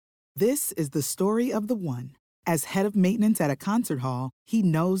This is the story of the one. As head of maintenance at a concert hall, he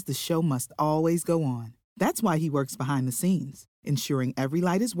knows the show must always go on. That's why he works behind the scenes, ensuring every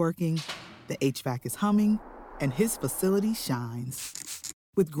light is working, the HVAC is humming, and his facility shines.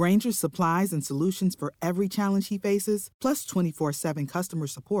 With Grainger's supplies and solutions for every challenge he faces, plus 24/7 customer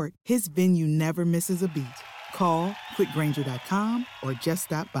support, his venue never misses a beat. Call quickgrainger.com or just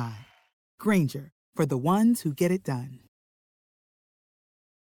stop by. Grainger, for the ones who get it done.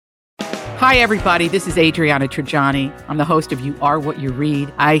 Hi, everybody. This is Adriana Trajani. I'm the host of You Are What You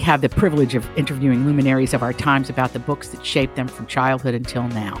Read. I have the privilege of interviewing luminaries of our times about the books that shaped them from childhood until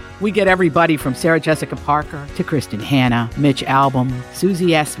now. We get everybody from Sarah Jessica Parker to Kristen Hanna, Mitch Albom, Susie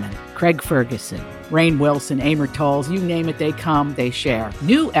Essman, Craig Ferguson, Rainn Wilson, Amor Tolls, you name it, they come, they share.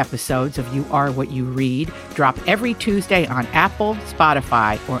 New episodes of You Are What You Read drop every Tuesday on Apple,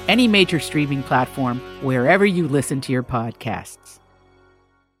 Spotify, or any major streaming platform wherever you listen to your podcasts.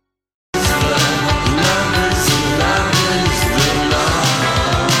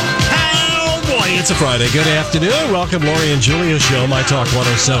 It's a Friday. Good afternoon. Welcome, Lori and Julia Show, My Talk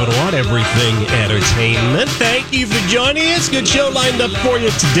 107.1, Everything Entertainment. Thank you for joining us. Good show lined up for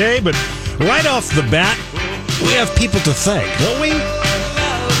you today. But right off the bat, we have people to thank, don't we?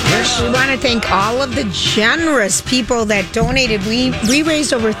 Yes, we want to thank all of the generous people that donated. We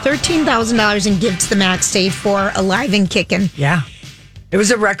raised over $13,000 in Give to the Max Day for Alive and Kickin'. Yeah. It was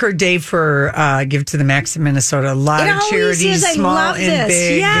a record day for Give to the Max in Minnesota. A lot of charities, small and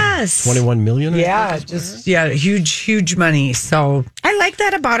big. Yes. 21 million? Yeah, huge money. So I like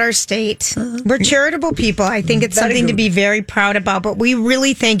that about our state. We're charitable people. I think it's something to be very proud about. But we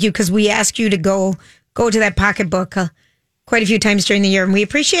really thank you because we ask you to go to that pocketbook quite a few times during the year, and we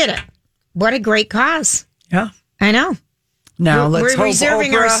appreciate it. What a great cause. Yeah. I know. Now let's hope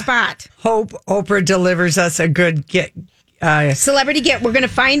reserving our spot. Hope Oprah delivers us a good celebrity get. We're going to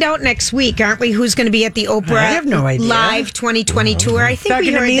find out next week, aren't we? Who's going to be at the Oprah I have no idea. Live 2020 tour? I think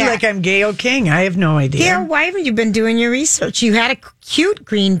we heard me that. like I'm Gayle King. I have no idea. Gail, why haven't you been doing your research? You had a cute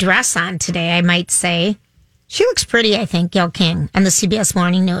green dress on today, I might say. She looks pretty, I think, Gail King on the CBS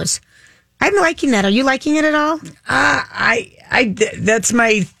Morning News. I'm liking that. Are you liking it at all? That's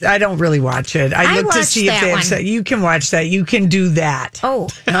my. I don't really watch it. I look to see if they. You can watch that. You can do that. Oh,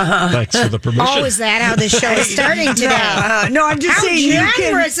 Thanks for the permission. Oh, is that how the show is starting today? No, I'm just saying. How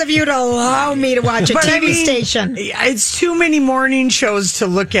generous of you to allow me to watch a TV station. It's too many morning shows to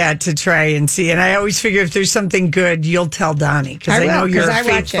look at to try and see. And I always figure if there's something good, you'll tell Donnie because I know you're a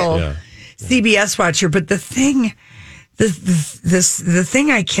faithful CBS watcher. But the thing. The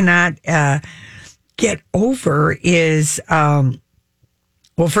thing I cannot get over is, well,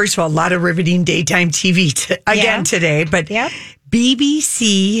 first of all, a lot of riveting daytime TV today. But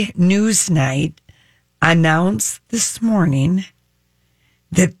BBC Newsnight announced this morning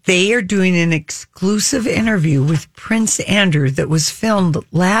that they are doing an exclusive interview with Prince Andrew that was filmed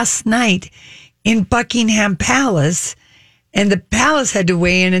last night in Buckingham Palace. And the palace had to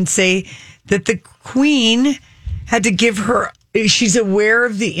weigh in and say that the Queen had to give her, she's aware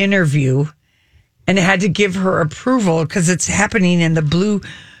of the interview and had to give her approval because it's happening in the Blue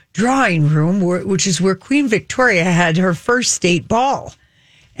Drawing Room, which is where Queen Victoria had her first state ball.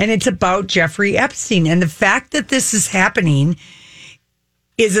 And it's about Jeffrey Epstein. And the fact that this is happening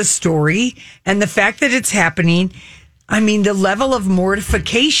is a story. And the fact that it's happening, I mean, the level of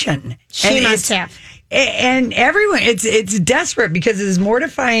mortification. She must have. And everyone, it's desperate because as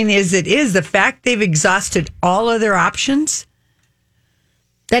mortifying as it is, the fact they've exhausted all other options.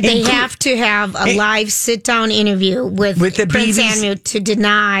 That they have to have a live sit-down interview with Prince Andrew to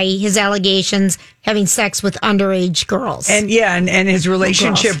deny his allegations having sex with underage girls. And his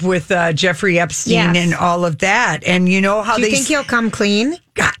relationship with Jeffrey Epstein and all of that. And you know how Do you think he'll come clean?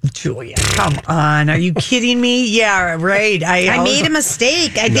 God, Julia, come on. Are you kidding me? Yeah, right. I made a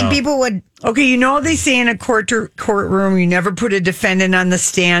mistake. I think people would... Okay, you know they say in a courtroom, you never put a defendant on the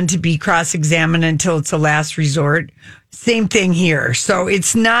stand to be cross-examined until it's a last resort. Same thing here. So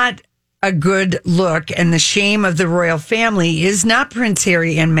it's not a good look, and the shame of the royal family is not Prince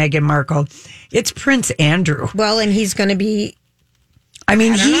Harry and Meghan Markle. It's Prince Andrew. Well, and he's going to be... I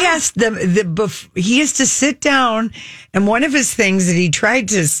mean, he has to sit down, and one of his things that he tried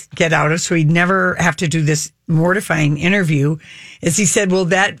to get out of so he'd never have to do this mortifying interview is he said, well,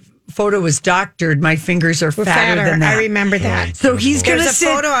 that photo was doctored. My fingers are fatter than that. I remember that. So he's going to There's a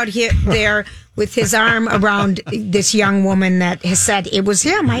photo out here there with his arm around this young woman that has said it was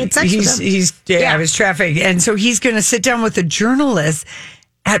him. I had sex with him. I was trafficked. And so he's going to sit down with a journalist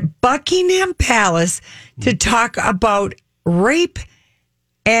at Buckingham Palace to talk about rape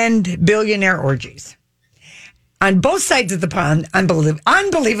and billionaire orgies. on both sides of the pond,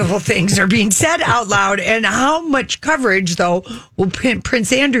 unbelievable things are being said out loud. And how much coverage, though, will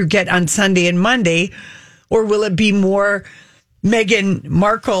Prince Andrew get on Sunday and Monday? Or will it be more Meghan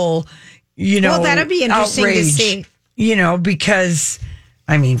Markle, well, that'll be interesting outrage, to see. Because,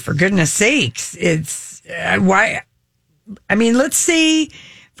 I mean, for goodness sakes, it's why. I mean, let's say,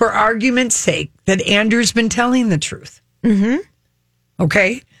 for argument's sake, that Andrew's been telling the truth. Mm-hmm.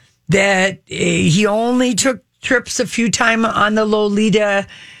 Okay? That he only took trips a few times on the Lolita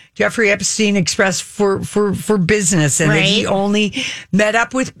Jeffrey Epstein Express for business, and that he only met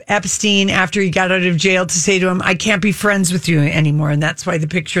up with Epstein after he got out of jail to say to him, I can't be friends with you anymore. And that's why the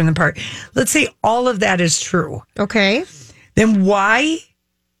picture in the park. Let's say all of that is true. Okay. Then why,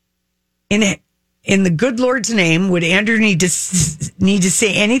 in the good Lord's name, would Andrew need to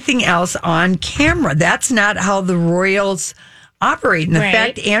say anything else on camera? That's not how the royals operate. And the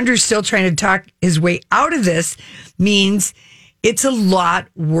fact Andrew's still trying to talk his way out of this means it's a lot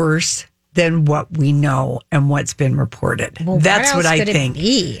worse than what we know and what's been reported. Well, that's what I think.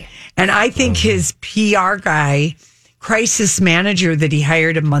 And I think his PR guy, crisis manager that he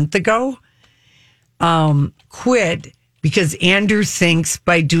hired a month ago, quit because Andrew thinks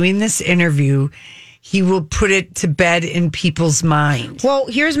by doing this interview, he will put it to bed in people's minds. Well,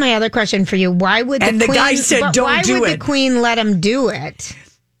 here's my other question for you. Why would the guy said, "Don't do it"? Why would the Queen let him do it?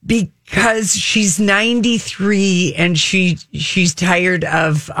 Because she's 93 and she's tired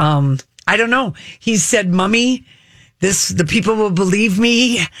of I don't know. He said, "Mummy, the people will believe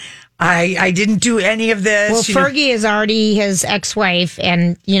me. I didn't do any of this." Well, Fergie is already his ex-wife,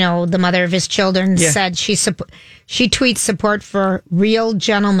 and the mother of his children said she tweets support for real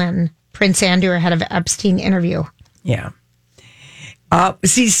gentleman Prince Andrew ahead of Epstein interview. Yeah.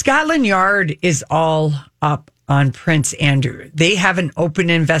 See, Scotland Yard is all up on Prince Andrew. They have an open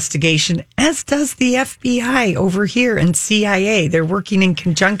investigation, as does the FBI over here and CIA. They're working in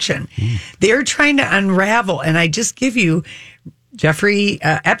conjunction. They're trying to unravel. And I just give you Jeffrey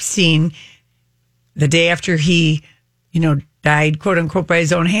Epstein, the day after he, died, quote unquote, by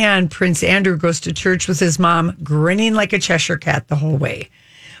his own hand, Prince Andrew goes to church with his mom, grinning like a Cheshire cat the whole way.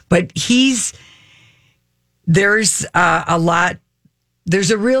 But there's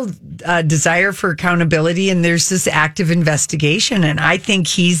a real desire for accountability, and there's this active investigation. And I think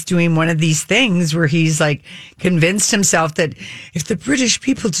he's doing one of these things where he's like convinced himself that if the British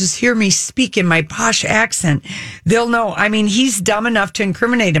people just hear me speak in my posh accent, they'll know. I mean, he's dumb enough to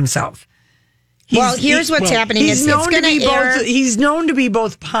incriminate himself. Here's what's happening. He's known to be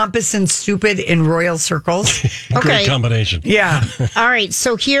both pompous and stupid in royal circles. Great combination. Yeah. All right.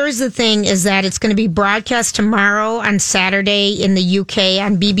 So here's the thing: is that it's going to be broadcast tomorrow on Saturday in the UK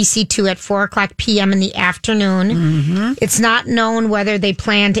on BBC Two at 4:00 p.m. in the afternoon. Mm-hmm. It's not known whether they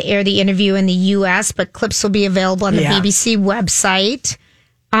plan to air the interview in the US, but clips will be available on the BBC website.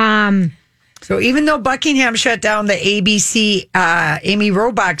 So even though Buckingham shut down the ABC Amy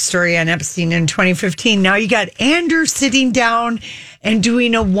Robach story on Epstein in 2015, now you got Andrew sitting down and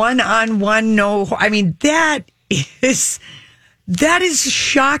doing a one-on-one I mean, that is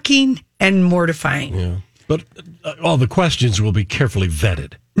shocking and mortifying. Yeah. But all the questions will be carefully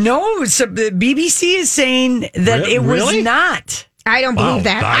vetted. No, so the BBC is saying that it was not. I don't believe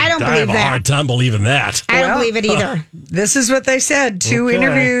that. I don't believe that. I have a hard time believing that. I don't believe it either. This is what they said. Two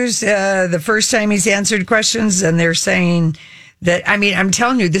interviews. The first time he's answered questions, and they're saying that, I mean, I'm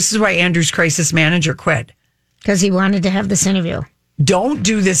telling you, this is why Andrew's crisis manager quit. Because he wanted to have this interview. Don't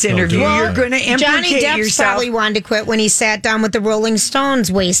do this interview. You're going to implicate Johnny Depp yourself. Probably wanted to quit when he sat down with the Rolling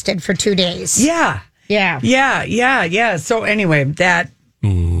Stones wasted for 2 days. Yeah. So anyway,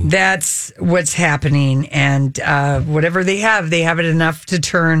 that's what's happening, and whatever they have it enough to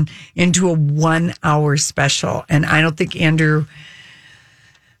turn into a 1 hour special. And I don't think Andrew.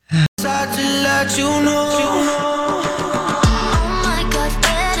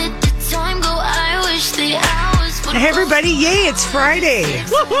 Hey everybody, yay, it's Friday.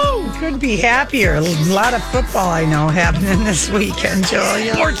 Woohoo! Couldn't be happier. A lot of football I know happening this weekend,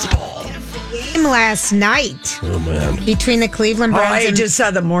 Julia. Sports ball. Last night between the Cleveland Browns. I just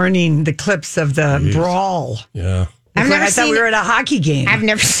saw the clips of the brawl. Yeah. I thought we were at a hockey game. I've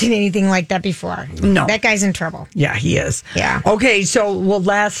never seen anything like that before. No. That guy's in trouble. Yeah, he is. Yeah. Okay, so,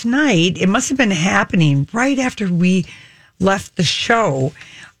 last night, it must have been happening right after we left the show.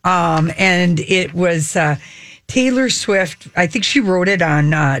 And it was Taylor Swift. I think she wrote it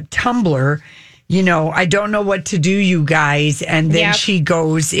on Tumblr. I don't know what to do, you guys. And then she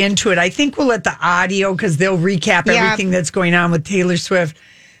goes into it. I think we'll let the audio, because they'll recap everything that's going on with Taylor Swift.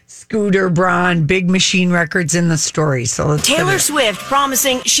 Scooter Braun, Big Machine Records in the story. So Taylor Swift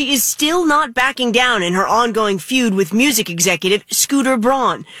promising she is still not backing down in her ongoing feud with music executive Scooter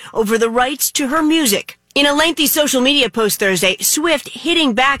Braun over the rights to her music. In a lengthy social media post Thursday, Swift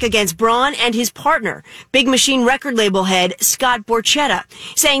hitting back against Braun and his partner, Big Machine record label head Scott Borchetta,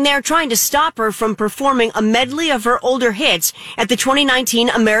 saying they are trying to stop her from performing a medley of her older hits at the 2019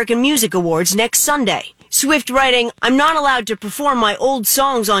 American Music Awards next Sunday. Swift writing, "I'm not allowed to perform my old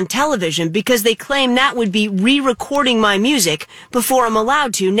songs on television because they claim that would be re-recording my music before I'm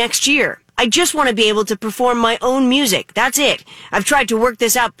allowed to next year. I just want to be able to perform my own music. That's it. I've tried to work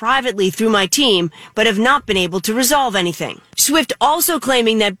this out privately through my team, but have not been able to resolve anything." Swift also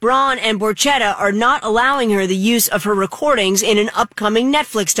claiming that Braun and Borchetta are not allowing her the use of her recordings in an upcoming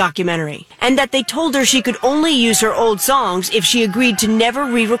Netflix documentary, and that they told her she could only use her old songs if she agreed to never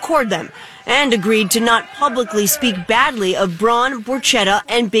re-record them, and agreed to not publicly speak badly of Braun, Borchetta,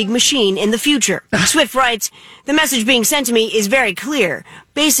 and Big Machine in the future. Swift writes, "The message being sent to me is very clear.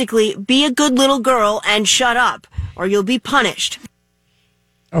 Basically, be a good little girl and shut up, or you'll be punished."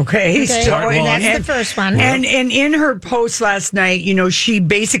 Okay, so that's the first one. And in her post last night, she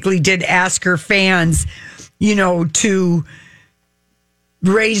basically did ask her fans, to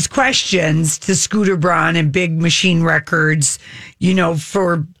raise questions to Scooter Braun and Big Machine Records,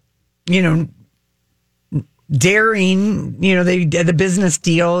 for daring, they did the business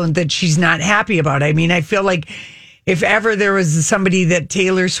deal and that she's not happy about. I mean, I feel like if ever there was somebody that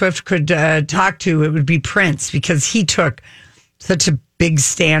Taylor Swift could talk to, it would be Prince, because he took such a big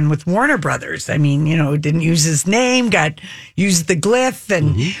stand with Warner Brothers. I mean, didn't use his name, used the glyph,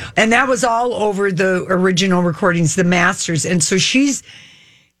 and that was all over the original recordings, the masters. And so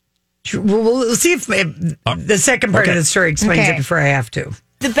we'll see if the second part of the story explains it before I have to.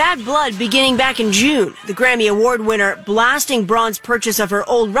 The bad blood beginning back in June, the Grammy Award winner blasting Braun's purchase of her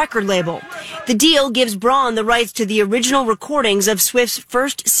old record label. The deal gives Braun the rights to the original recordings of Swift's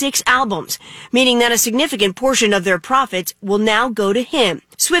first 6 albums, meaning that a significant portion of their profits will now go to him.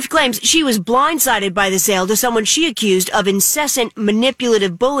 Swift claims she was blindsided by the sale to someone she accused of incessant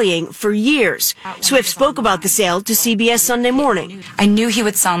manipulative bullying for years. Swift spoke about the sale to CBS Sunday Morning. "I knew he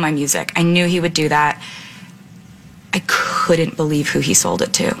would sell my music. I knew he would do that. I couldn't believe who he sold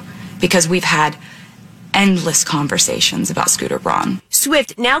it to, because we've had endless conversations about Scooter Braun."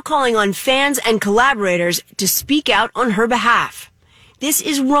 Swift now calling on fans and collaborators to speak out on her behalf. "This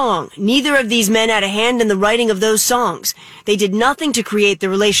is wrong. Neither of these men had a hand in the writing of those songs. They did nothing to create the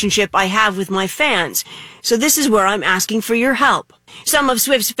relationship I have with my fans. So this is where I'm asking for your help." Some of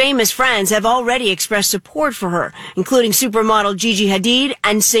Swift's famous friends have already expressed support for her, including supermodel Gigi Hadid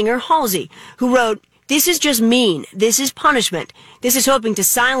and singer Halsey, who wrote, "This is just mean. This is punishment. This is hoping to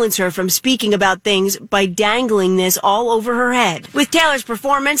silence her from speaking about things by dangling this all over her head." With Taylor's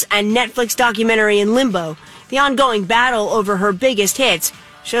performance and Netflix documentary in limbo, the ongoing battle over her biggest hits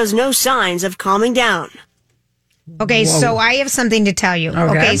shows no signs of calming down. Okay, so I have something to tell you.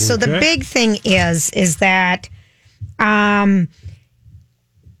 Okay, so the big thing is that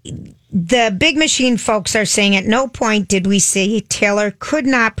the Big Machine folks are saying at no point did we see Taylor could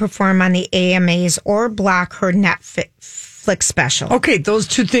not perform on the AMAs or block her Netflix special. Okay, those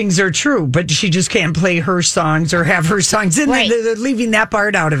two things are true, but she just can't play her songs or have her songs in there. They're leaving that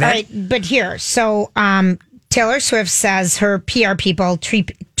part out of it. All right, but here, so Taylor Swift says her PR people,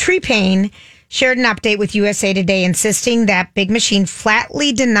 T-Pain, shared an update with USA Today insisting that Big Machine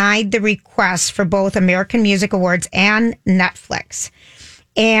flatly denied the request for both American Music Awards and Netflix.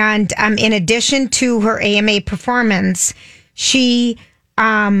 And in addition to her AMA performance, she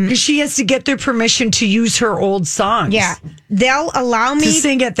has to get their permission to use her old songs. Yeah, they'll allow me to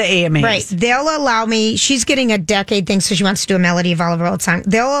sing at the AMAs. Right, they'll allow me. She's getting a decade thing, so she wants to do a melody of all of her old songs.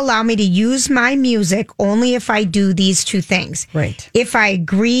 They'll allow me to use my music only if I do these two things. Right. If I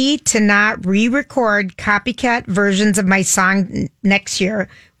agree to not re-record copycat versions of my song next year,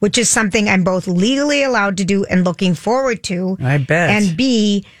 which is something I'm both legally allowed to do and looking forward to. I bet. And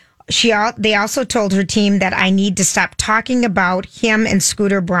B, they also told her team that I need to stop talking about him and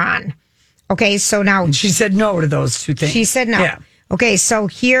Scooter Braun. Okay, so now... And she said no to those two things. She said no. Yeah. Okay, so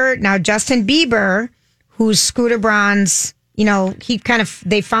here, now Justin Bieber, who's Scooter Braun's,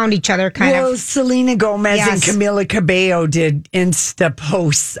 they found each other Well, Selena Gomez and Camila Cabello did Insta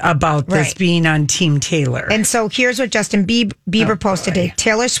posts about this being on Team Taylor. And so here's what Justin Bieber posted today.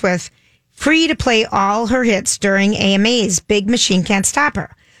 Taylor Swift, free to play all her hits during AMAs. Big Machine can't stop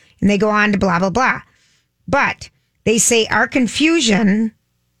her. And they go on to blah, blah, blah. But they say our confusion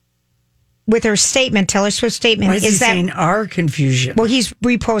with her statement, Taylor Swift's statement, Why is he saying our confusion? Well, he's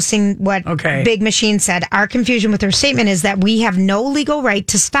reposting what Big Machine said. Our confusion with her statement is that we have no legal right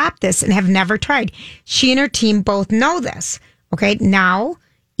to stop this and have never tried. She and her team both know this. Okay, now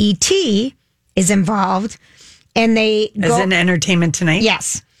E.T. is involved, and they As in Entertainment Tonight?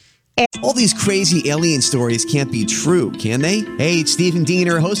 Yes. All these crazy alien stories can't be true, can they? Hey, it's Stephen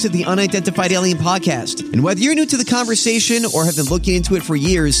Diener, host of the Unidentified Alien Podcast. And whether you're new to the conversation or have been looking into it for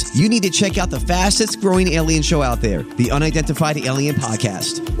years, you need to check out the fastest growing alien show out there, the Unidentified Alien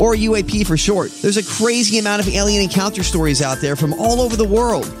Podcast, or UAP for short. There's a crazy amount of alien encounter stories out there from all over the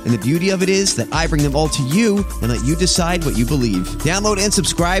world. And the beauty of it is that I bring them all to you and let you decide what you believe. Download and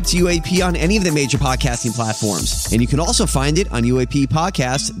subscribe to UAP on any of the major podcasting platforms. And you can also find it on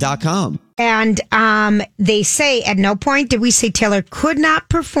UAPpodcast.com. And they say at no point did we say Taylor could not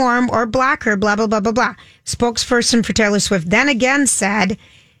perform or block her, blah, blah, blah, blah, blah. Spokesperson for Taylor Swift then again said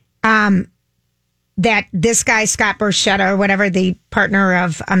that this guy, Scott Borchetta, or whatever, the partner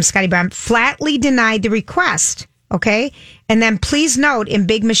of Scotty Brown, flatly denied the request. Okay. And then please note in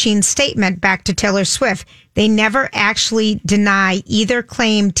Big Machine's statement back to Taylor Swift, they never actually deny either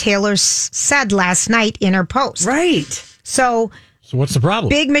claim Taylor said last night in her post. Right. So what's the problem?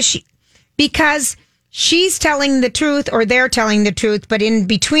 Big Machine, because she's telling the truth or they're telling the truth, but in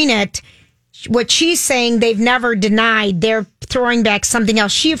between it, what she's saying, they've never denied. They're throwing back something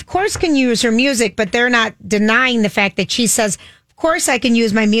else. She, of course, can use her music, but they're not denying the fact that she says, of course, I can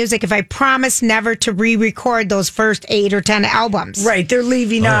use my music if I promise never to re-record those first 8 or 10 albums. Right. They're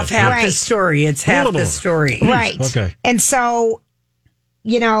leaving off half the story. It's half the story. Right. Okay. And so,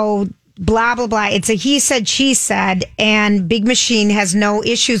 blah, blah, blah. It's a he said, she said, and Big Machine has no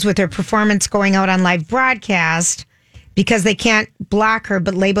issues with her performance going out on live broadcast because they can't block her,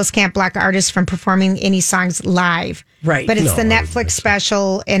 but labels can't block artists from performing any songs live. Right. But it's the Netflix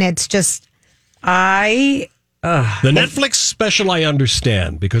special, and it's just... The Netflix special I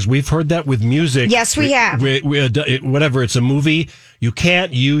understand, because we've heard that with music. Yes, we have. Whatever, it's a movie. You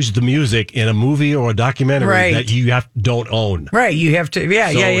can't use the music in a movie or a documentary that you don't own. Right, you have to,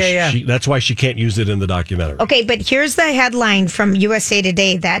 yeah. That's why she can't use it in the documentary. Okay, but here's the headline from USA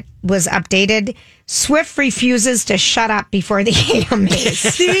Today that was updated. Swift refuses to shut up before the AMAs.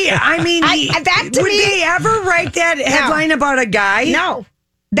 See, I mean, would they ever write that headline about a guy? No.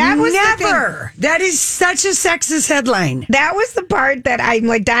 That was never. That is such a sexist headline. That was the part that I'm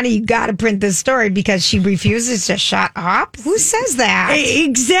like, Donnie, you got to print this story because she refuses to shut up. Who says that?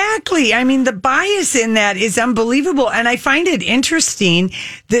 Exactly. I mean, the bias in that is unbelievable. And I find it interesting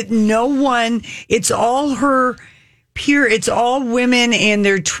that no one, it's all her peer, it's all women in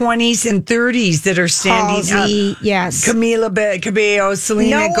their 20s and 30s that are standing Halsey, up. Yes. Camila Cabello,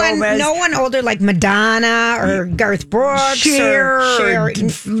 Selena Gomez. No one older like Madonna or Garth Brooks Cher,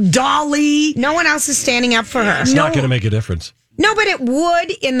 Dolly. No one else is standing up for her. It's not going to make a difference. No, but it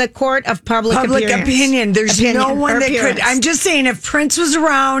would in the court of public opinion. There's no one that could. I'm just saying, if Prince was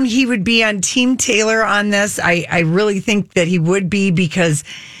around, he would be on Team Taylor on this. I really think that he would be because...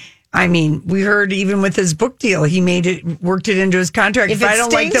 I mean, we heard even with his book deal, he worked it into his contract. If I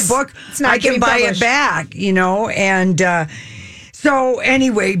don't like the book, I can buy it back, And so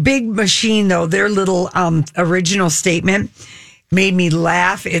anyway, Big Machine, though, their little original statement made me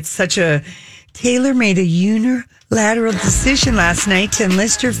laugh. It's such a... Taylor made a unilateral decision last night to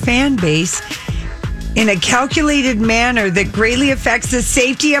enlist her fan base in a calculated manner that greatly affects the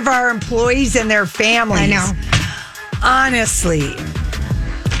safety of our employees and their families. I know. Honestly.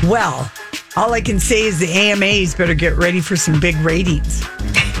 Well, all I can say is the AMAs better get ready for some big ratings.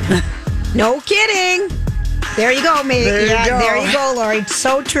 No kidding. There you go, mate. There you go, Lori.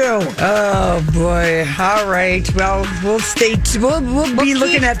 So true. Oh boy. All right. Well, we'll be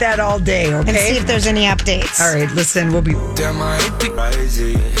looking at that all day, okay? And see if there's any updates. All right, listen, we'll be Damn, I hate the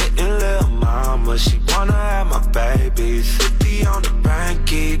crazy. Hitting little mama, she wanna have my babies. 50 on the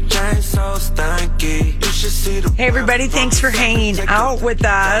banky, chain so stanky. You should see the... Hey everybody, thanks for hanging out with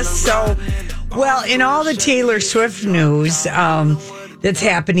us. So, well, in all the Taylor Swift news, that's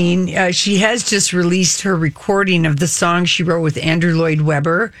happening. She has just released her recording of the song she wrote with Andrew Lloyd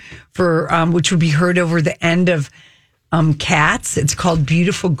Webber for which will be heard over the end of Cats. It's called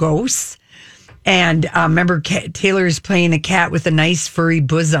Beautiful Ghosts. And remember, Taylor is playing a cat with a nice furry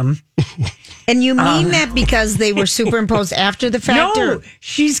bosom. And you mean that because they were superimposed after the fact? No,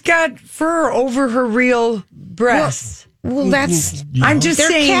 she's got fur over her real breasts. Well, that's... I'm just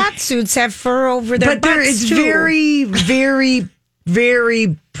saying... Their cat suits have fur over their butts, But it's very, very...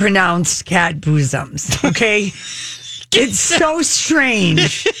 very pronounced cat bosoms, okay? It's so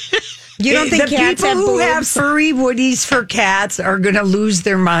strange You don't think the cats people have who boobs? have furry woodies for cats are going to lose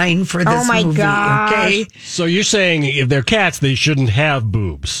their mind for this movie? Oh my gosh. Okay, So you're saying if they're cats, they shouldn't have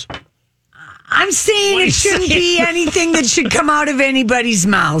boobs? I'm saying What are it you shouldn't be anything that should come out of anybody's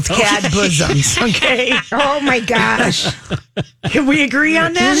mouth. Cat bosoms. Okay. Oh my gosh. Can we agree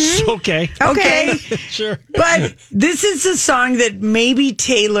on that? Okay. Okay. Sure. But this is a song that maybe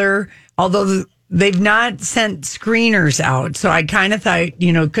Taylor, although they've not sent screeners out. So I kind of thought,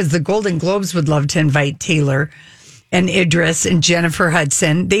 because the Golden Globes would love to invite Taylor and Idris and Jennifer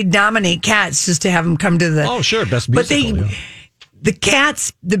Hudson. They'd nominate cats just to have them come to the. Oh, sure. Best musical. The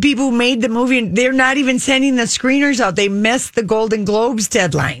cats, the people who made the movie, they're not even sending the screeners out. They missed the Golden Globes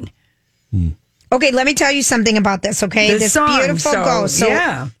deadline. Okay, let me tell you something about this, okay? This song, beautiful Ghost. So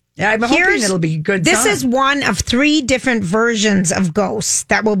yeah. I'm hoping it'll be a good This song. is one of 3 different versions of Ghosts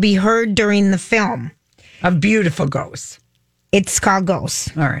that will be heard during the film. A beautiful ghost. It's called Ghosts.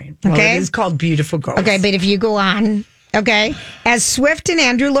 All right. Well, Okay. it is called Beautiful Ghost. Okay, but if you go on, okay, as Swift and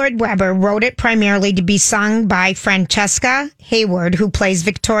Andrew Lloyd Webber wrote it primarily to be sung by Francesca Hayward, who plays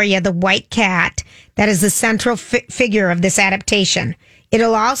Victoria, the white cat, that is the central figure of this adaptation.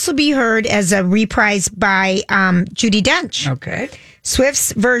 It'll also be heard as a reprise by Judi Dench. Okay.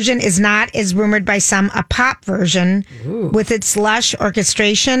 Swift's version is not, as rumored by some, a pop version. With its lush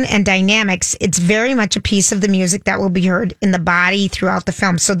orchestration and dynamics. It's very much a piece of the music that will be heard in the body throughout the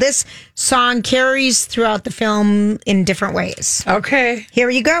film. So this song carries throughout the film in different ways. Okay. Here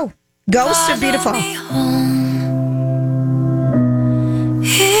you go. Ghosts are beautiful.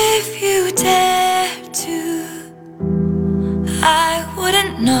 If you dare to, I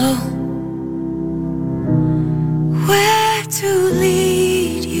wouldn't know where to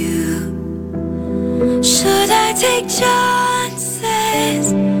lead you. Should I take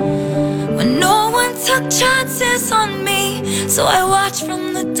chances when no one took chances on me? So I watch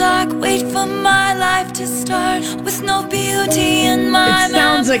from the dark, wait for my life to start with no beauty in my It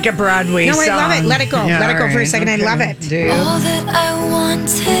sounds like a Broadway No, song. I love it. Let it go. Yeah, Let it go for a right. second. Okay. I love it. All that I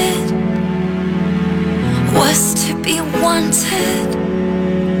wanted was to be wanted.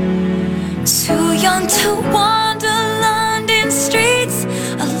 Too young to wander London streets,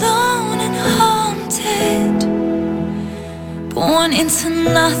 alone and haunted. Born into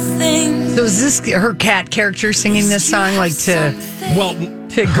nothing. So is this her cat character singing this song like to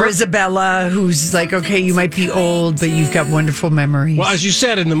Grisabella, who's like, okay, you might be old, but you've got wonderful memories. Well, as you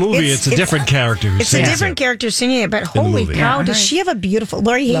said in the movie, it's a different character who It's a sings different it. character singing it, but holy movie. cow, Yeah. does she have a beautiful...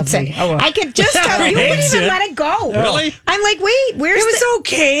 Lori hates Lovely. it. Oh, well. I could just tell you wouldn't Hates even it? let it go. Really? I'm like, wait, where's It was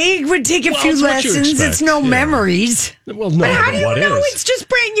okay. It would take a few it's what you lessons. expect, It's no yeah. memories. Well, no, But how do you what know is? it's just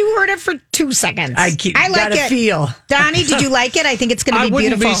brand? You heard it for 2 seconds. I like gotta it. feel. Donnie, did you like it? I think it's going to I be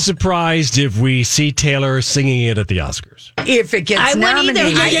wouldn't beautiful. be surprised if we see Taylor singing it at the Oscars. If it gets I wouldn't either. nominated.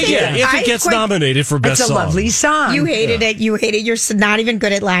 I think- If it gets nominated for Best It's a Song. lovely song. You hated it. You hated. You're not even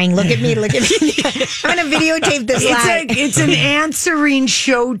good at lying. Look at me. Look at me. I'm going to videotape this lie. It's an answering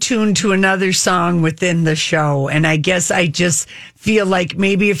show tune to another song within the show. And I guess I just feel like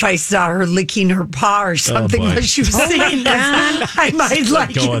maybe if I saw her licking her paw or something boy. while she was singing this, I might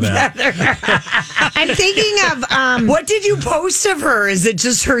like go it with that. better. I'm thinking of What did you post of her? Is it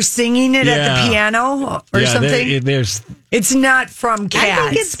just her singing it at Yeah. the piano or Yeah, something? there's. It's not from Cats. I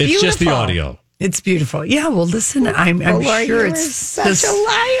think it's It's just the beautiful. audio. It's beautiful. Yeah, well, listen, I'm Lord, sure you are it's such a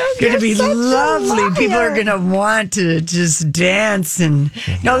liar. going to You're be such a lovely. People are liar. going to want to just dance and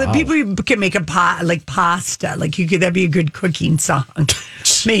the people can make like pasta. Like you could, that'd be a good cooking song.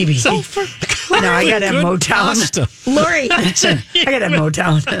 Maybe. No, I got to have Motown. Pasta. Lori. I got to have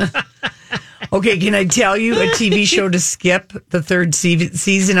Motown. Okay, can I tell you a TV show to skip the third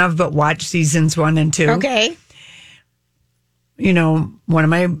season of, but watch seasons 1 and 2? Okay. You know, one of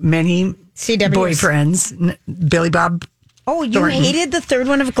my many CWs. boyfriends, Billy Bob Oh, you Thornton. hated the third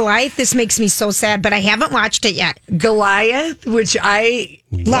one of Goliath? This makes me so sad, but I haven't watched it yet. Goliath, which I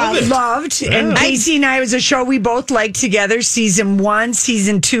loved. And Casey and I, it was a show we both liked together. Season 1,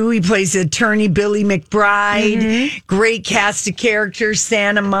 season 2, he plays attorney Billy McBride. Great cast of characters,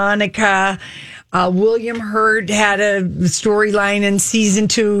 Santa Monica. William Hurt had a storyline in season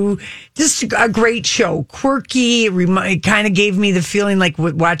 2. Just a great show. Quirky. It kind of gave me the feeling like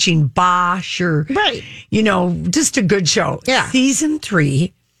watching Bosch or, just a good show. Yeah. Season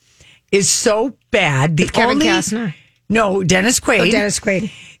 3 is so bad. Kevin Costner. No, Dennis Quaid. Oh, Dennis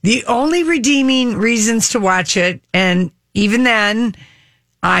Quaid. The only redeeming reasons to watch it, and even then,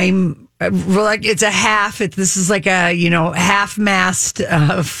 I'm like, it's a half. This is like a half-mast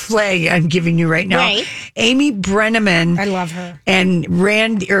flag I'm giving you right now. Right. Amy Brenneman, I love her, and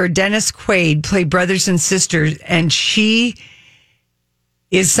Dennis Quaid play brothers and sisters, and she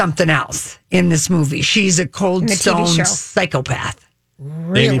is something else in this movie. She's a cold stone psychopath.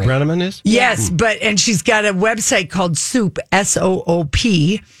 Really? Amy Brenneman is? Yes, and she's got a website called Soop, SOOP.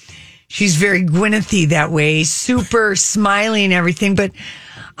 She's very Gwyneth-y that way, super smiley and everything. But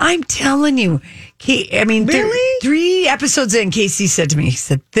I'm telling you, really? 3 episodes in, Casey said to me, he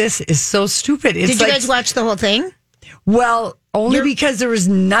said, this is so stupid. Did you guys watch the whole thing? Well, only because there was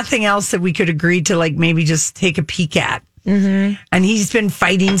nothing else that we could agree to, like, maybe just take a peek at. Mm-hmm. And he's been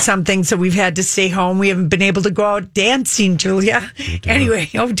fighting something, so we've had to stay home. We haven't been able to go out dancing, Julia. Anyway,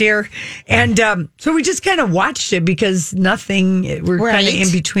 oh dear. And so we just kind of watched it because we're kind of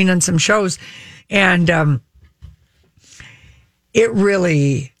in between on some shows. And it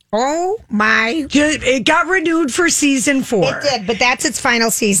really... Oh my! It got renewed for season 4. It did, but that's its final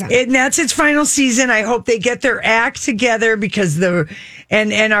season. That's its final season. I hope they get their act together because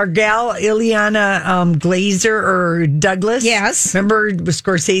and our gal Ileana Glazer or Douglas. Yes, remember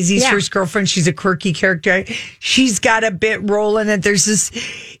Scorsese's first girlfriend? She's a quirky character. She's got a bit role in it. There's this.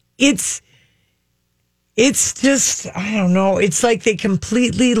 It's just, I don't know. It's like they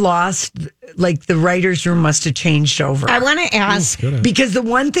completely lost, like the writer's room must have changed over. I want to ask. Because the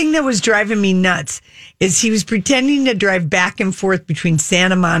one thing that was driving me nuts is he was pretending to drive back and forth between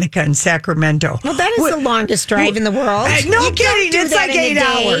Santa Monica and Sacramento. Well, that is the longest drive in the world. No kidding. It's like 8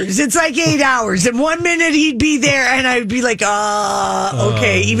 hours. It's like 8 hours. And 1 minute he'd be there and I'd be like,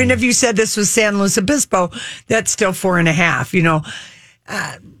 okay. Even if you said this was San Luis Obispo, that's still 4.5, you know.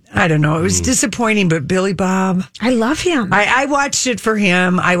 I don't know. It was disappointing, but Billy Bob. I love him. I watched it for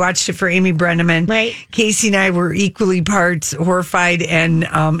him. I watched it for Amy Brenneman. Right. Casey and I were equally parts horrified and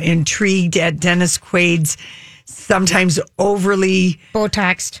intrigued at Dennis Quaid's sometimes overly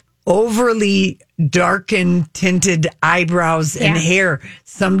darkened tinted eyebrows and hair.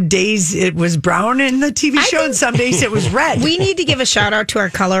 Some days it was brown in the TV show and some days it was red. We need to give a shout out to our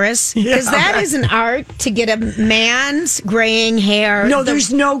colorists because that is an art to get a man's graying hair. No,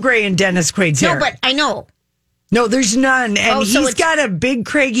 there's no gray in Dennis Quaid's hair. No, but I know. No, there's none. And he's got a big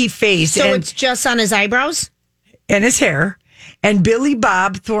craggy face. So it's just on his eyebrows? And his hair. And Billy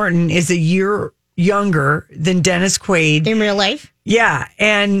Bob Thornton is a year younger than Dennis Quaid. In real life? Yeah,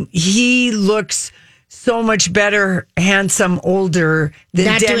 and he looks so much better, handsome, older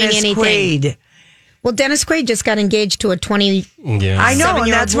than Dennis Quaid. Well, Dennis Quaid just got engaged to a 27-year-old I know,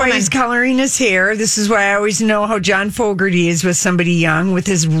 and that's woman. why he's coloring his hair. This is why I always know how John Fogerty is with somebody young with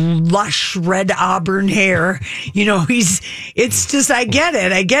his lush red auburn hair. You know, it's just, I get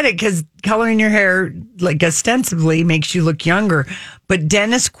it because coloring your hair, like ostensibly, makes you look younger. But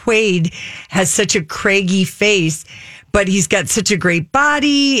Dennis Quaid has such a craggy face, but he's got such a great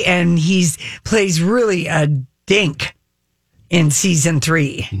body and plays really a dink in season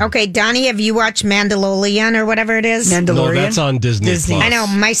 3. Okay, Donnie, have you watched Mandalorian or whatever it is? Mandalorian? No, that's on Disney. Plus. I know,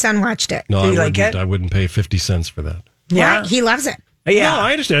 my son watched it. No, I wouldn't pay 50 cents for that. Yeah. Right? He loves it. Yeah. No,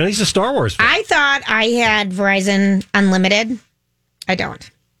 I understand. He's a Star Wars fan. I thought I had Verizon Unlimited. I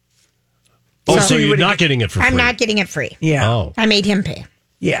don't. So you're not getting it for free? I'm not getting it free. Yeah. Oh. I made him pay.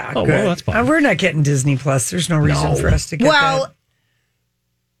 Yeah, good. Well, that's fine. We're not getting Disney Plus. There's no reason for us to get that.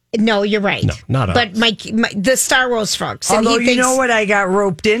 No, you're right. No, not us. But the Star Wars folks. Although, you know what I got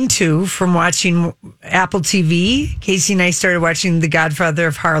roped into from watching Apple TV? Casey and I started watching The Godfather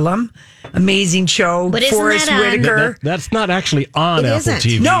of Harlem. Amazing show. But isn't Forrest that on? Whitaker. That's not actually on Apple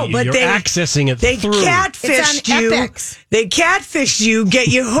TV. No, but you're accessing it they through. catfished you. Epix. They catfished you, get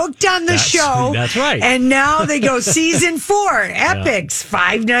you hooked on the show. That's right. And now they go season 4, Epix,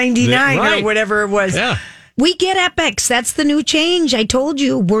 $5.99 or whatever it was. Yeah. We get Epix. That's the new change. I told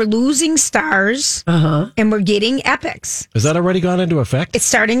you we're losing stars and we're getting Epix. Has that already gone into effect? It's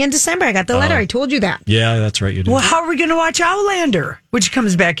starting in December. I got the letter. I told you that. Yeah, that's right. You did. Well, how are we going to watch Outlander, which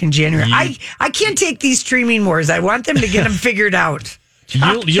comes back in January? I can't take these streaming wars. I want them to get them figured out.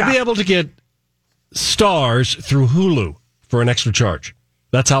 You'll be able to get stars through Hulu for an extra charge.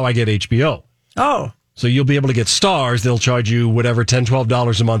 That's how I get HBO. Oh. So you'll be able to get stars. They'll charge you whatever, $10,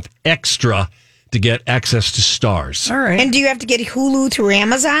 $12 a month extra to get access to stars. All right. And do you have to get Hulu through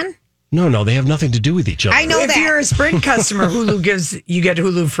Amazon? No, they have nothing to do with each other. I know if you're a Sprint customer, you get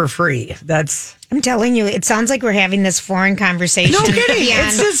Hulu for free. I'm telling you, it sounds like we're having this foreign conversation. No kidding.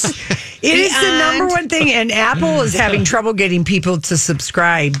 It is the number one thing, and Apple is having trouble getting people to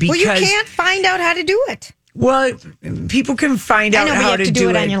subscribe because you can't find out how to do it. Well, people can find out how to do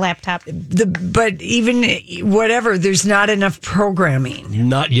it on your laptop. But even whatever, there's not enough programming.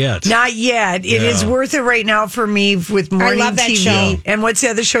 Not yet. Not yet. It is worth it right now for me with morning I love that TV. show. And what's the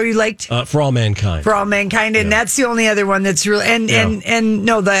other show you liked? For All Mankind. For All Mankind, and that's the only other one that's real. And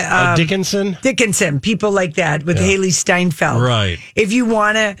no, the Dickinson, people like that with Haley Steinfeld. Right. If you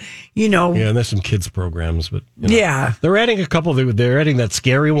want to, Yeah, and there's some kids programs, but yeah, they're adding a couple. They're adding that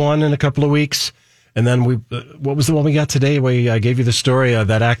scary one in a couple of weeks. And then what was the one we got today? I gave you the story of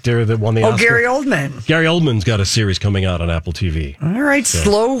that actor that won the Oscar. Gary Oldman. Gary Oldman's got a series coming out on Apple TV. All right,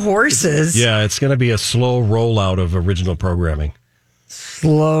 Slow Horses. Yeah, it's going to be a slow rollout of original programming.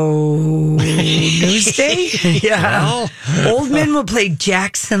 Slow news day? Yeah. Well. Oldman will play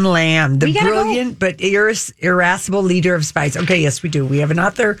Jackson Lamb, the brilliant but irascible leader of spies. Okay, yes, we do. We have an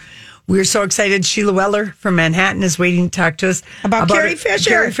author. We're so excited. Sheila Weller from Manhattan is waiting to talk to us about Carrie Fisher.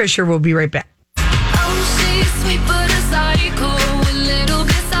 Carrie Fisher. We'll be right back.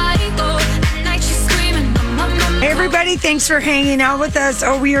 Hey everybody, thanks for hanging out with us.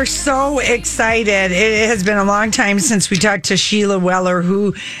 Oh, we are so excited. It has been a long time since we talked to Sheila Weller,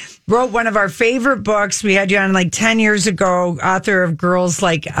 who wrote one of our favorite books. We had you on like 10 years ago, author of Girls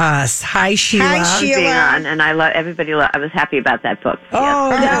Like Us. Hi, Sheila. Hi, Sheila. Being on, and I love everybody. I was happy about that book.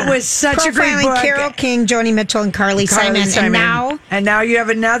 Oh, that was such a great book. Carole King, Joni Mitchell, and Carly Simon. And now you have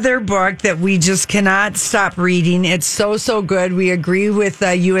another book that we just cannot stop reading. It's so good. We agree with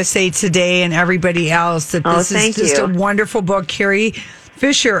USA Today and everybody else that this is just a wonderful book. Carrie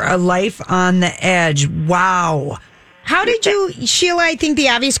Fisher, A Life on the Edge. Wow. How did you, Sheila? I think the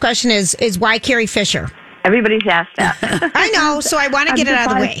obvious question is why Carrie Fisher? Everybody's asked that. I know, so I want to get it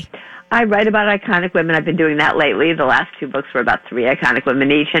out of the way. I write about iconic women. I've been doing that lately. The last two books were about 3 iconic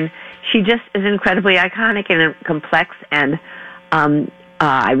women each, and she just is incredibly iconic and complex. And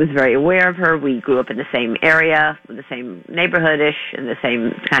I was very aware of her. We grew up in the same area, the same neighborhood-ish, in the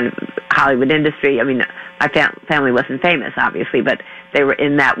same kind of Hollywood industry. I mean, my family wasn't famous, obviously, but they were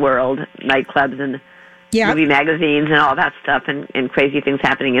in that world, nightclubs and movie magazines and all that stuff, and crazy things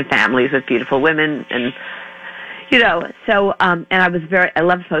happening in families with beautiful women, and so and I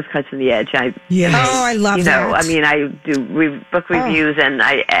loved Postcards from the Edge. I love that. I mean, I do book reviews, and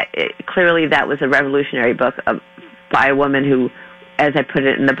clearly that was a revolutionary book by a woman who, as I put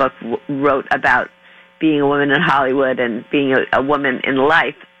it in the book, wrote about being a woman in Hollywood and being a woman in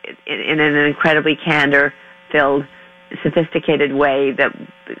life in an incredibly candor-filled, sophisticated way that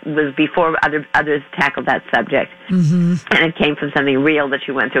was before others tackled that subject. Mm-hmm. And it came from something real that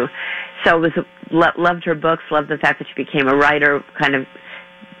she went through. So it was loved her books, loved the fact that she became a writer, kind of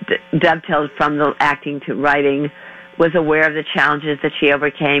dovetailed from the acting to writing, was aware of the challenges that she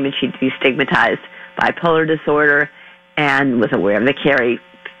overcame, and she destigmatized bipolar disorder, and was aware of the Carrie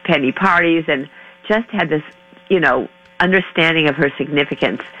Penny parties, and just had this, understanding of her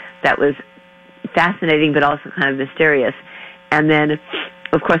significance that was fascinating but also kind of mysterious. And then,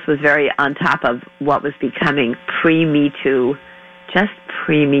 of course, was very on top of what was becoming pre-Me Too, just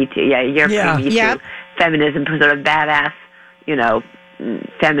pre-Me Too. Yeah, pre-Me Too. Feminism, sort of badass,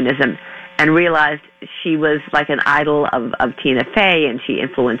 feminism, and realized she was like an idol of Tina Fey, and she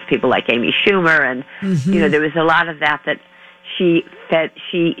influenced people like Amy Schumer, and, there was a lot of that she fed,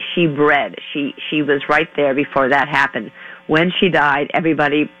 she bred. She was right there before that happened. When she died,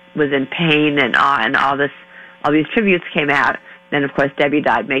 everybody was in pain and awe, and all these tributes came out. Then, of course, Debbie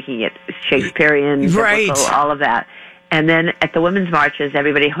died, making it Shakespearean, biblical, all of that. And then at the women's marches,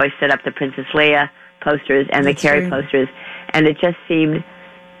 everybody hoisted up the Princess Leia posters and the Carrie posters, and it just seemed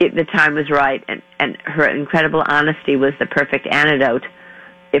the time was right, and her incredible honesty was the perfect antidote.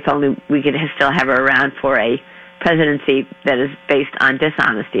 If only we could still have her around for a presidency that is based on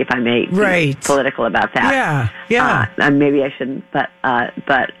dishonesty, if I may be political about that. Yeah. And maybe I shouldn't, but I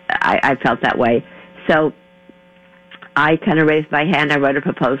felt that way. So I kind of raised my hand. I wrote a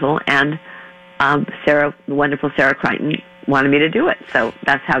proposal, and the wonderful Sarah Crichton wanted me to do it. So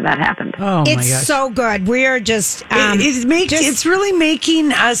that's how that happened. Oh, it's so good. We are just... it's really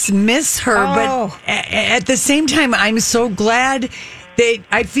making us miss her, but at the same time, I'm so glad...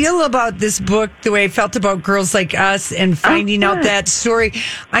 I feel about this book the way I felt about Girls Like Us and finding out that story.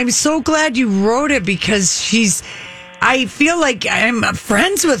 I'm so glad you wrote it, because I feel like I'm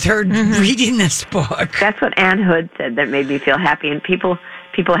friends with her reading this book. That's what Ann Hood said that made me feel happy, and people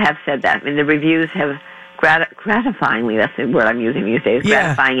have said that. I mean, the reviews have gratifyingly, that's the word I'm using these days,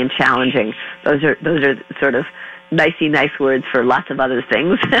 gratifying and challenging. Those are sort of nice words for lots of other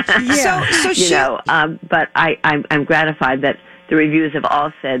things. But I'm gratified that the reviews have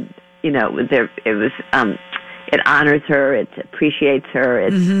all said, it honors her, it appreciates her,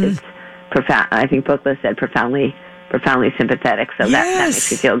 it's profound. I think Booklist said profoundly sympathetic. So that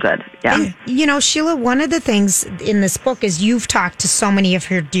makes you feel good. Yeah. And, Sheila, one of the things in this book is you've talked to so many of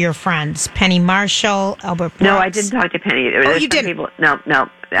her dear friends, Penny Marshall, Albert Brooks. No, I didn't talk to Penny. You didn't? No.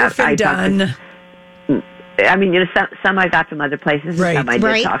 I done. I mean, some I got from other places, and some I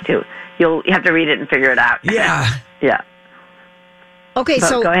did talk to. You have to read it and figure it out. Yeah. Yeah. Okay,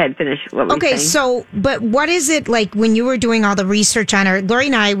 so go ahead, finish what we're saying. So, but what is it like when you were doing all the research on her? Lori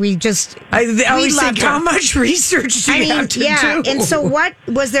and I, we always think, how much research do you have to do? And so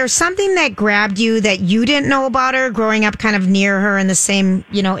was there something that grabbed you that you didn't know about her growing up kind of near her in the same,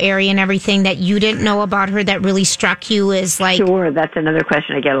 area and everything that you didn't know about her that really struck you as like? Sure, that's another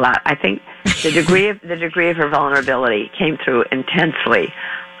question I get a lot. I think the degree of her vulnerability came through intensely.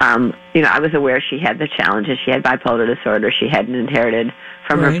 I was aware she had the challenges. She had bipolar disorder. She hadn't inherited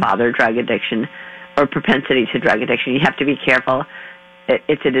from her father drug addiction or propensity to drug addiction. You have to be careful.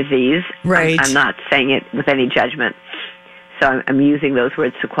 It's a disease. Right. I'm not saying it with any judgment. So I'm using those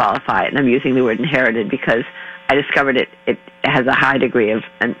words to qualify it, and I'm using the word inherited because I discovered it has a high degree of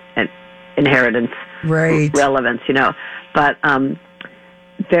an inheritance relevance, But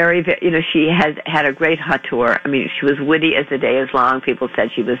very, she has had a great hauteur. I mean, she was witty as the day is long. People said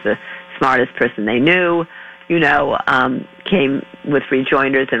she was the smartest person they knew, came with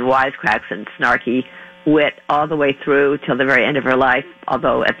rejoinders and wisecracks and snarky wit all the way through till the very end of her life,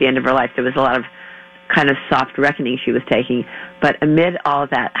 although at the end of her life there was a lot of kind of soft reckoning she was taking. But amid all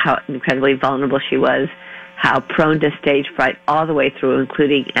that, how incredibly vulnerable she was, how prone to stage fright all the way through,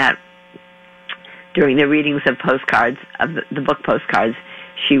 including during the readings of postcards, of the book postcards.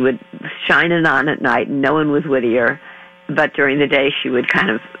 She would shine it on at night. No one was wittier. But during the day, she would kind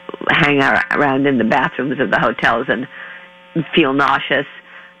of hang around in the bathrooms of the hotels and feel nauseous.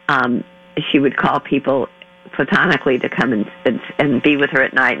 She would call people platonically to come and be with her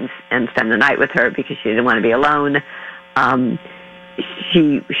at night and spend the night with her because she didn't want to be alone.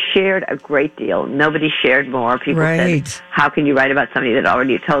 She shared a great deal. Nobody shared more. People said, how can you write about somebody that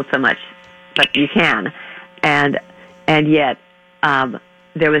already told so much? But you can. And yet...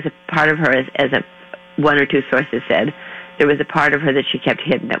 there was a part of her, as one or two sources said, there was a part of her that she kept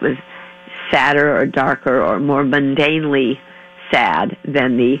hidden that was sadder or darker or more mundanely sad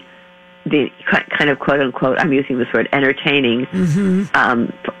than the kind of quote unquote, I'm using this word, entertaining,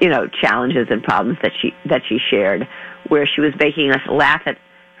 challenges and problems that she shared, where she was making us laugh at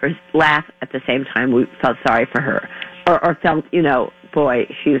the same time we felt sorry for her, or felt, boy,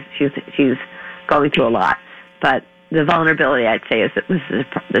 she's going through a lot, but. The vulnerability, I'd say, was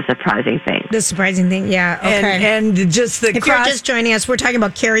the surprising thing. The surprising thing, yeah. Okay. And just if you're just joining us, we're talking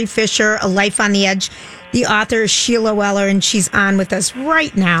about Carrie Fisher, A Life on the Edge. The author is Sheila Weller, and she's on with us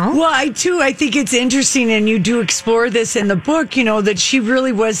right now. Well, I think it's interesting, and you do explore this in the book, that she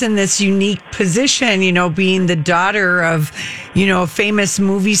really was in this unique position, being the daughter of, a famous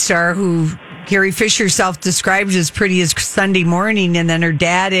movie star who... Carrie Fisher self-described as pretty as Sunday morning, and then her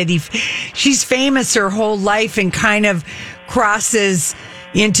dad, Eddie, she's famous her whole life and kind of crosses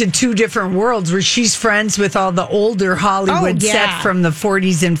into two different worlds where she's friends with all the older Hollywood set from the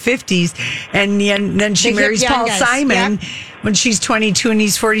 40s and 50s, and then she marries Paul Simon when she's 22 and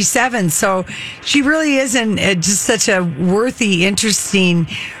he's 47. So she really isn't just such a worthy, interesting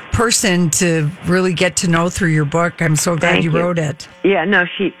person to really get to know through your book. I'm so glad you wrote it. Yeah, no,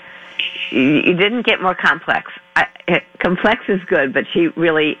 you didn't get more complex. Complex is good, but she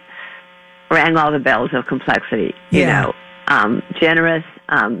really rang all the bells of complexity. Generous,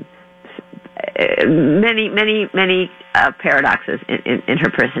 many paradoxes in her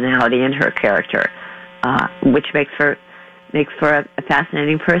personality and her character, which makes for a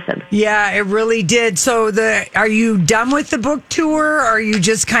fascinating person. Yeah, it really did. So, are you done with the book tour, or are you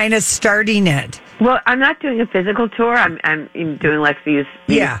just kind of starting it? Well, I'm not doing a physical tour. I'm doing like these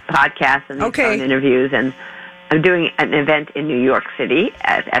podcasts and these phone interviews, and I'm doing an event in New York City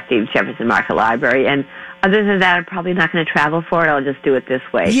at the Jefferson Market Library. And other than that, I'm probably not going to travel for it. I'll just do it this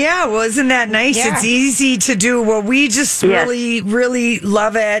way. Yeah, well, isn't that nice? Yeah. It's easy to do. Well, we just really, really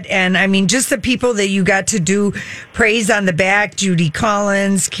love it. And I mean, just the people that you got to do praise on the back, Judy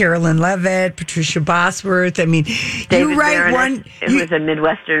Collins, Carolyn Levitt, Patricia Bosworth. I mean, David you write Baronet, who was a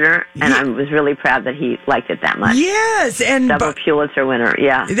Midwesterner, and I was really proud that he liked it that much. Yes. And double Pulitzer winner,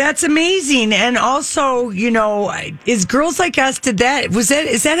 yeah. That's amazing. And also, is Girls Like Us, is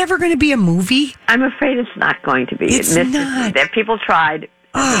that ever going to be a movie? I'm afraid it's not going to be. It's not. People tried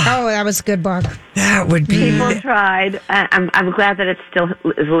Oh, that was a good book. That would be. People tried. I'm glad that it still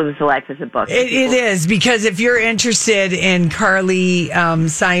lives a life as a book. It is, because if you're interested in Carly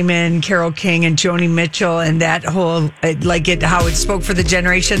Simon, Carole King, and Joni Mitchell, and that whole how it spoke for the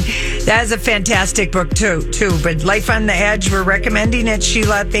generation, that is a fantastic book too. But Life on the Edge, we're recommending it.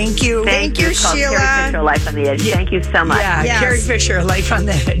 Sheila, thank you. Thank you, Sheila. Carrie Fisher, Life on the Edge. Thank you so much. Yeah, yes. Carrie Fisher, Life on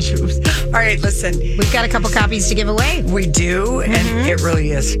the Edge. All right, listen, we've got a couple copies to give away. We do, and it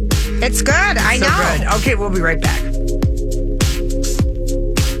really is. It's good. I know. Good. Okay, we'll be right back.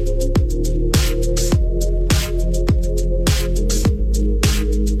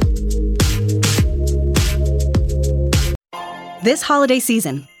 This holiday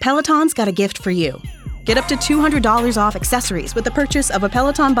season, Peloton's got a gift for you. Get up to $200 off accessories with the purchase of a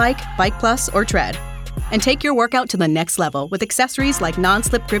Peloton bike, Bike Plus, or Tread. And take your workout to the next level with accessories like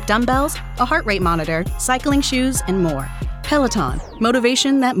non-slip grip dumbbells, a heart rate monitor, cycling shoes, and more. Peloton,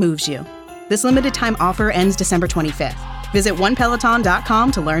 motivation that moves you. This limited time offer ends December 25th. Visit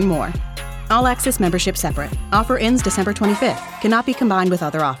onepeloton.com to learn more. All access membership separate. Offer ends December 25th. Cannot be combined with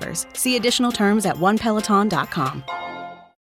other offers. See additional terms at onepeloton.com.